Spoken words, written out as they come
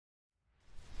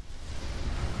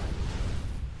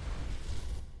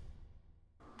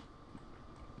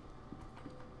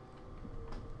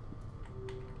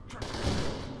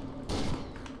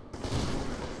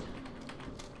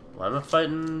Why am I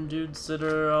fighting dudes that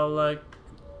are all like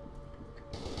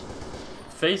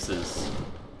faces?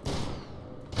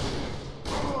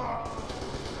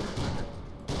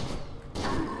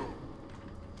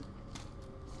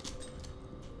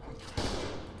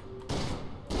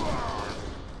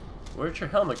 Where'd your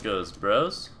helmet goes,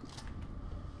 bros?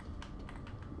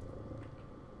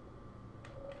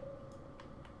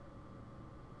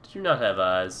 Did you not have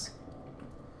eyes?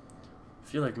 I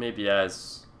feel like maybe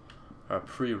eyes are a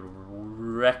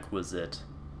prerequisite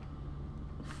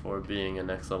for being a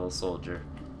next level soldier.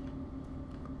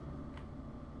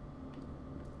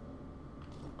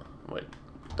 Wait.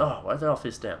 Oh, why are they all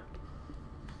face down?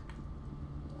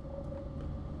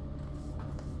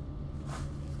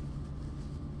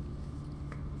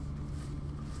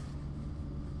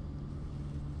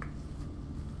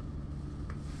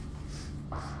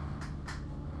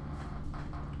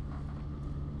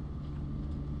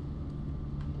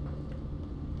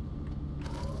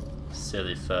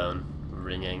 Silly phone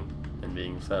ringing and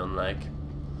being phone-like.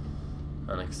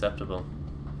 Unacceptable.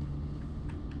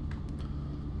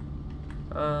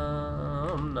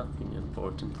 Nothing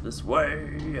important this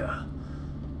way.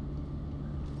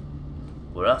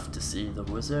 We're off to see the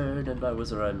wizard, and by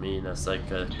wizard I mean a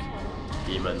psychic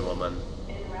demon woman.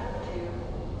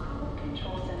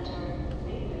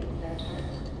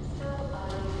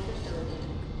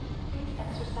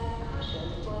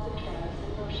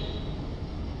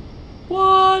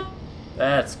 What?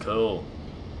 That's cool.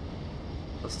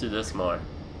 Let's do this more.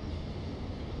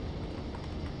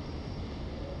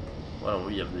 Why don't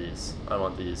we have these? I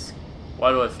want these.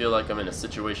 Why do I feel like I'm in a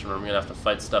situation where I'm gonna have to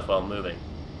fight stuff while moving?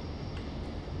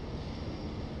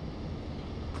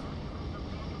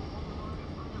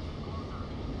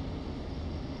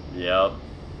 Yep.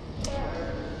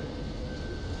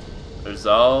 There's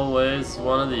always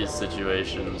one of these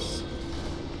situations.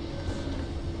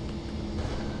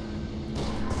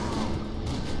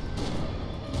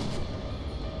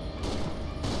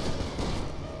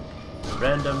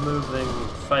 Random moving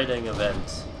fighting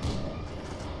event.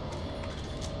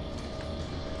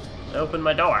 I opened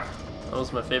my door. That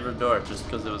was my favorite door just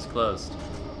because it was closed.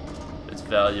 Its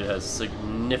value has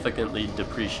significantly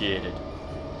depreciated.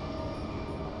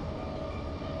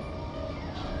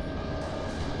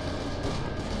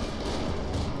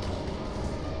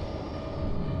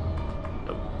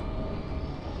 Nope.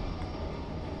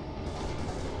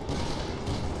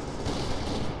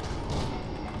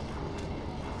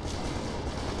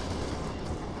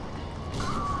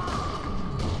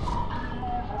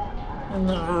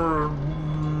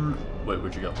 Wait,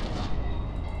 where'd you go?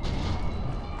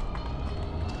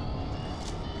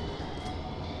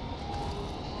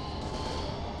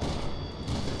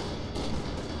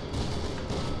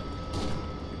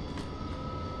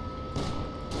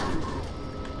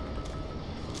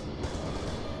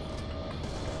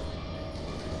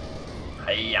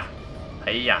 Hiya!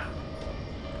 Hiya!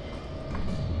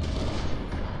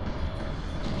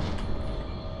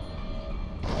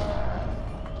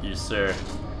 You, sir,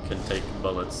 can take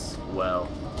bullets well.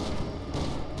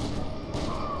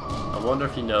 I wonder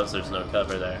if he knows there's no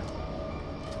cover there.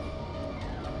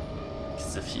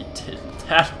 Because if he didn't,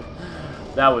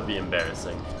 that would be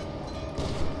embarrassing.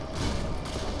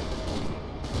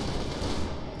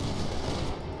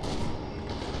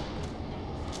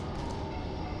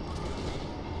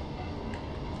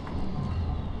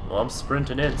 Well, I'm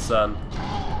sprinting in, son.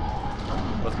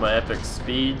 With my epic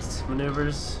speeds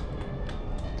maneuvers.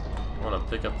 I want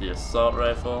to pick up the assault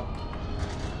rifle.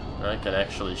 I can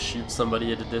actually shoot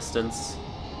somebody at a distance.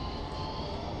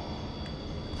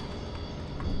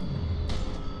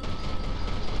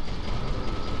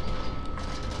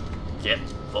 Get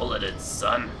bulleted,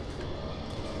 son.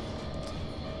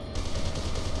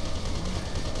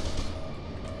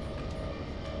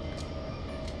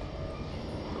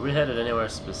 Are we headed anywhere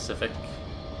specific?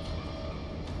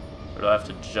 Or do I have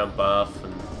to jump off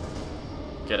and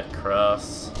get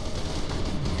across?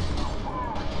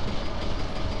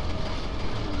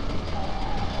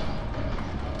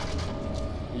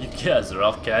 You guys are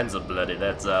all kinds of bloody.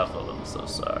 That's awful. I'm so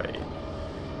sorry.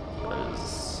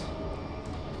 'Cause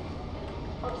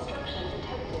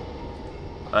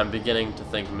I'm beginning to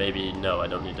think maybe, no, I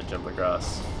don't need to jump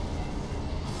across.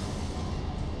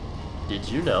 Did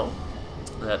you know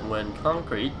that when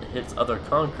concrete hits other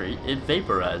concrete, it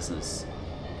vaporizes?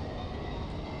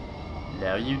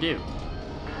 Now you do.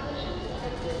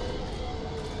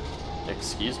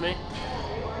 Excuse me?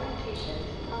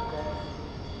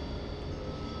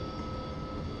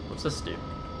 What's this do?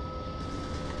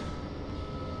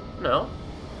 No.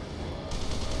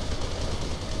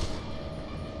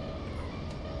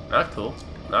 Not cool.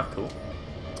 Not cool.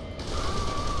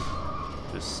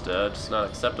 Just not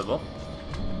acceptable.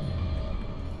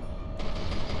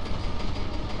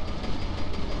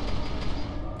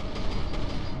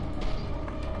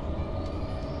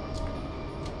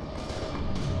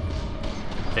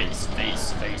 Face,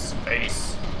 face, face,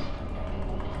 face.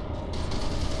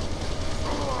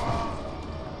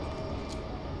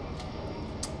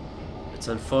 It's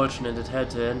unfortunate it had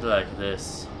to end like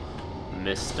this,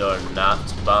 Mr. Not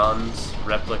Bond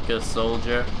replica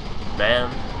soldier man.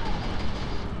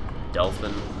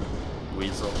 Dolphin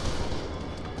weasel.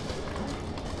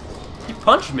 He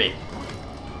punched me!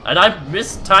 And I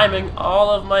missed timing all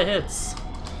of my hits.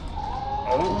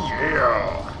 Oh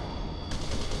yeah!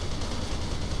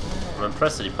 I'm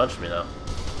impressed that he punched me though.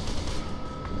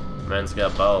 Man's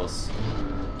got balls.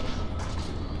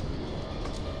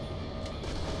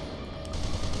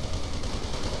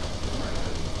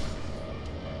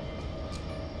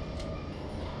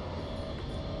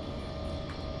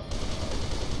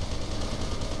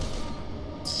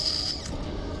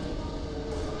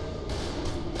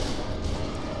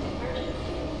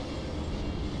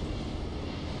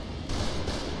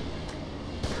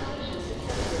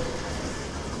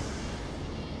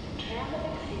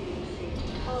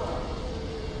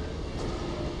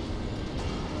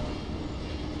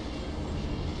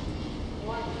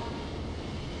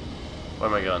 Where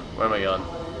am I going? Where am I going?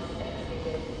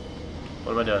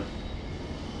 What am I doing?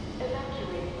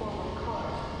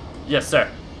 Yes, sir.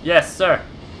 Yes, sir.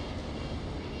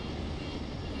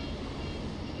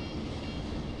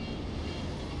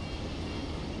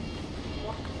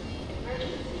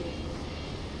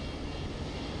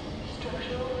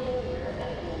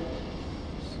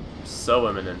 So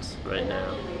imminent right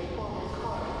now.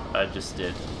 I just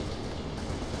did.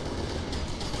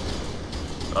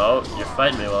 Oh, you're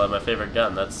fighting me while I have my favorite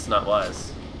gun. That's not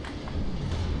wise.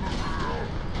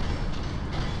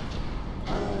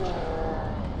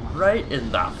 Right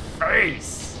in the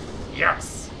face!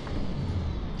 Yes!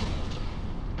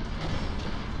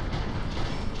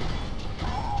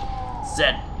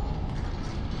 Zed!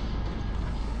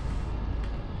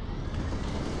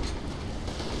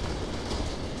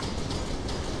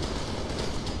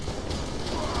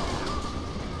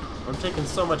 I'm taking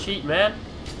so much heat, man.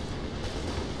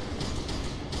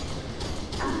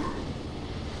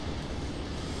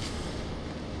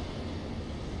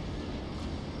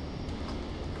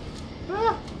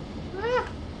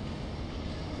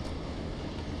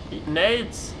 Eating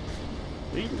AIDS.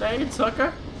 Eating AIDS,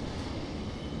 hooker.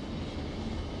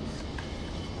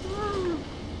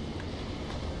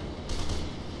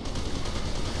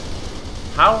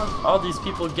 How are all these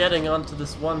people getting onto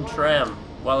this one tram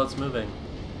while it's moving?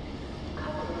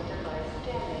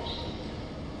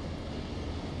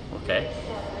 Okay.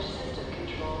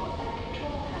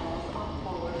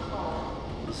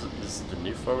 This is the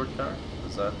new forward car?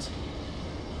 Is that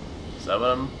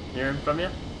what I'm hearing from you?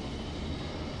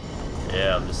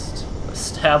 Yeah, I'm just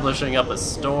establishing up a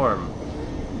storm.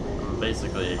 I'm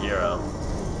basically a hero.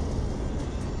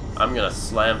 I'm gonna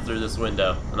slam through this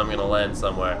window, and I'm gonna land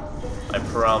somewhere. I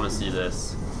promise you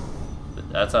this.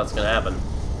 That's how it's gonna happen.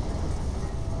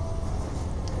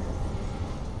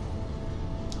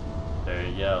 There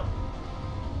you go.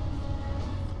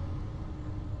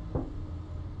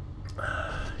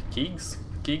 Keegs?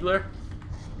 Keegler?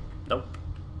 Nope.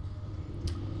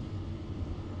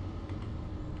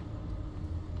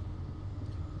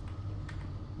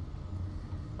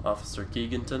 Officer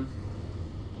Keeganton.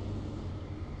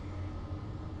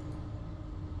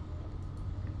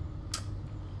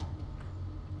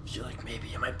 I feel like maybe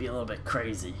you might be a little bit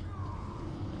crazy.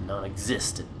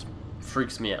 Non-existent.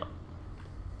 Freaks me out.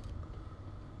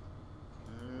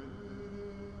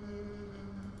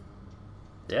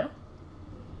 Yeah?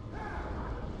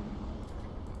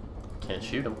 Can't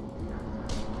shoot him.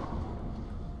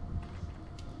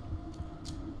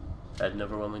 I had an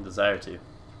overwhelming desire to.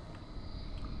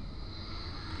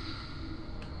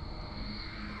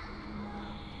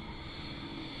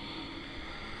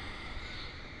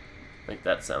 Make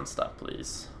that sound stop,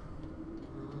 please.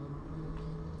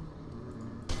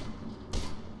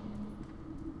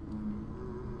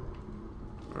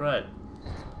 Right.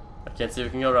 I can't see if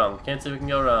we can go wrong. Can't see if we can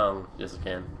go wrong. Yes, I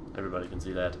can. Everybody can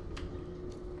see that.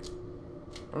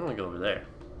 I want to go over there.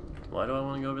 Why do I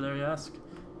want to go over there, you ask?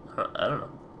 I don't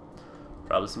know.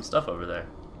 Probably some stuff over there.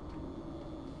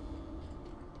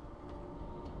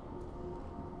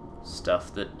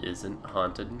 Stuff that isn't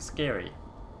haunted and scary.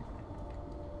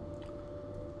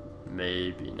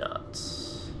 Maybe not.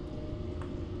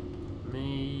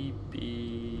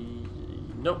 Maybe...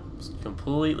 Nope.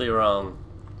 Completely wrong.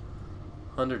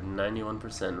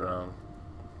 191% wrong.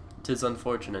 'Tis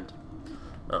unfortunate.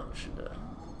 Oh, should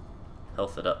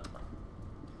health it up.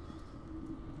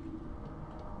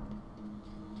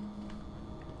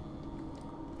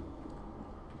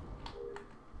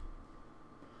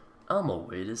 Alma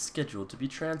Wade is scheduled to be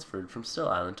transferred from Still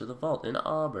Island to the vault in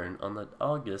Auburn on the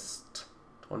August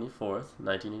 24th,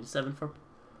 1987 for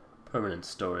permanent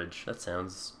storage. That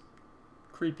sounds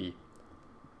creepy.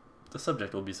 The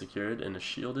subject will be secured in a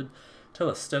shielded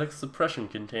telestatic suppression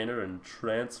container and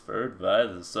transferred via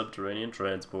the subterranean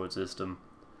transport system.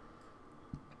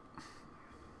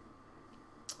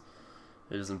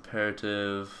 It is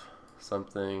imperative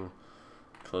something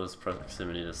close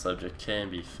proximity to subject can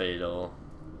be fatal.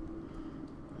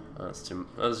 That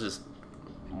was just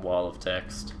a wall of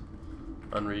text.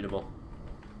 Unreadable.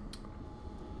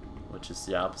 Which is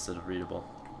the opposite of readable.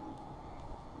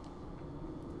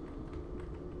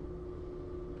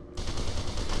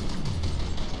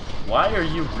 Why are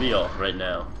you real right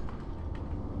now?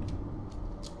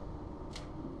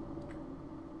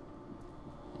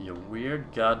 You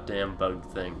weird goddamn bug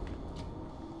thing.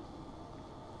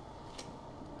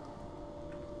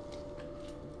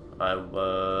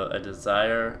 I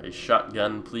desire a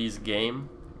shotgun please game,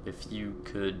 if you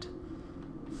could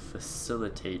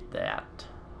facilitate that.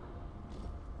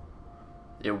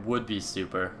 It would be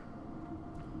super,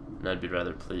 and I'd be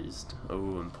rather pleased.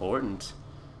 Oh, important.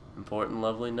 Important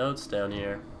lovely notes down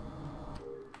here.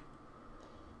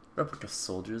 Replica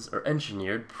soldiers are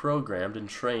engineered, programmed, and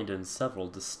trained in several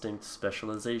distinct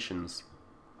specializations.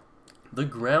 The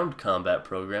ground combat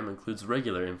program includes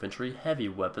regular infantry, heavy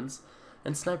weapons,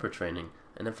 and sniper training,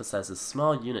 and emphasizes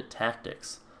small unit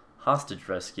tactics, hostage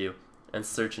rescue, and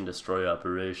search and destroy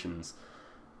operations.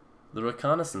 The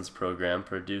reconnaissance program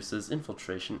produces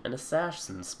infiltration and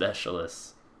assassin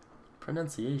specialists.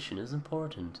 Pronunciation is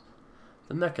important.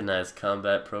 The mechanized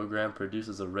combat program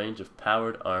produces a range of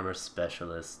powered armor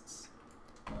specialists.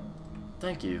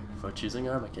 Thank you for choosing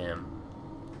Armacam.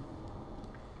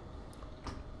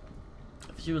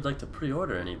 If you would like to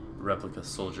pre-order any replica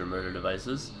soldier murder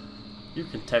devices, you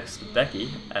can text Becky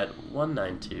at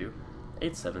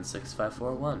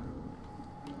 192-876-541.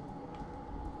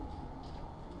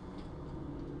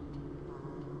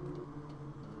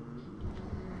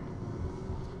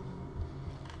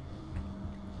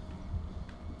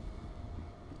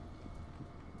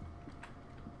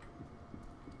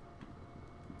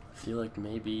 I feel like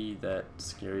maybe that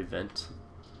scary vent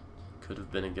could have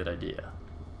been a good idea.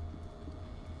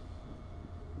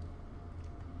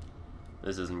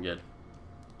 This isn't good.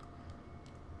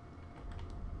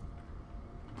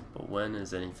 But when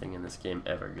is anything in this game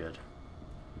ever good?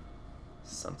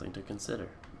 Something to consider.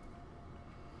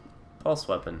 Pulse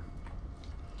weapon.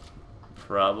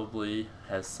 Probably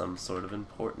has some sort of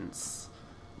importance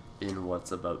in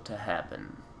what's about to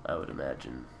happen, I would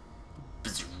imagine.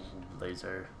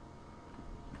 Laser.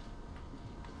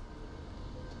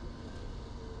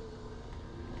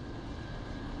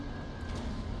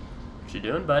 What you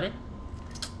doing, buddy?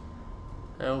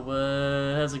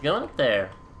 How's it going up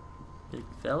there, big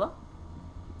fella?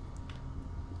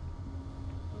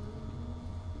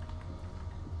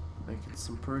 Making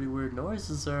some pretty weird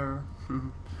noises there.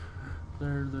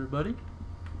 there, buddy.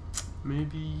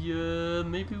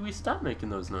 Maybe we stop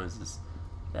making those noises.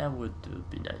 That would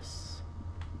be nice.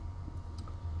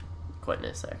 Quite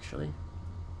nice, actually.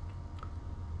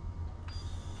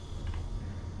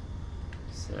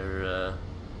 Is there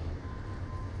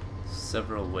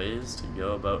several ways to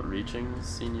go about reaching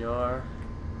Senior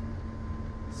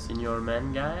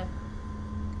Man Guy?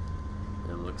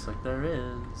 It looks like there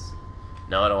is.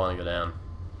 No, I don't want to go down.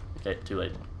 Okay, too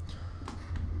late.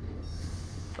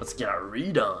 Let's get our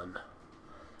read on.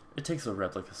 It takes a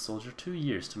replica soldier 2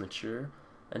 years to mature,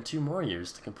 and 2 more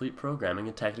years to complete programming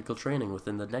and tactical training.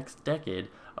 Within the next decade,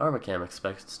 Armacam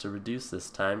expects to reduce this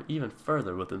time even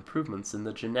further with improvements in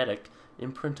the genetic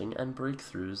imprinting and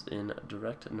breakthroughs in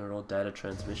direct neural data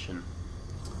transmission.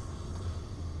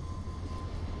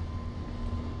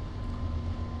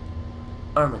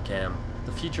 Armacam.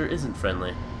 The future isn't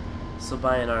friendly, so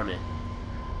buy an army.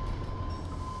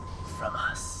 From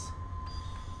us.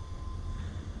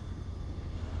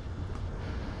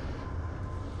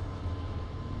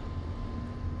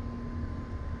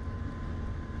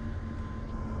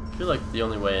 I feel like the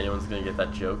only way anyone's gonna get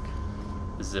that joke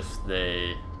is if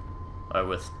they are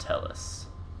with Tellus.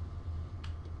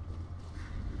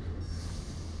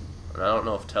 And I don't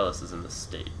know if Tellus is in the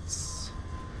States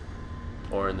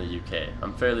or in the UK.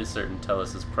 I'm fairly certain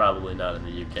Tellus is probably not in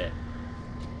the UK.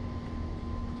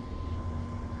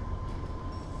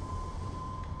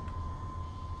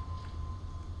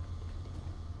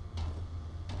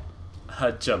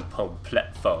 I jump on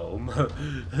platform.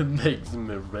 It makes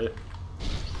me rip.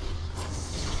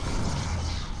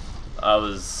 I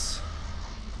was...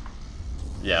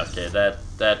 Yeah, okay,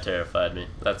 that terrified me.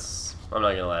 I'm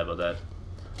not gonna lie about that.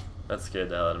 That scared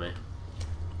the hell out of me.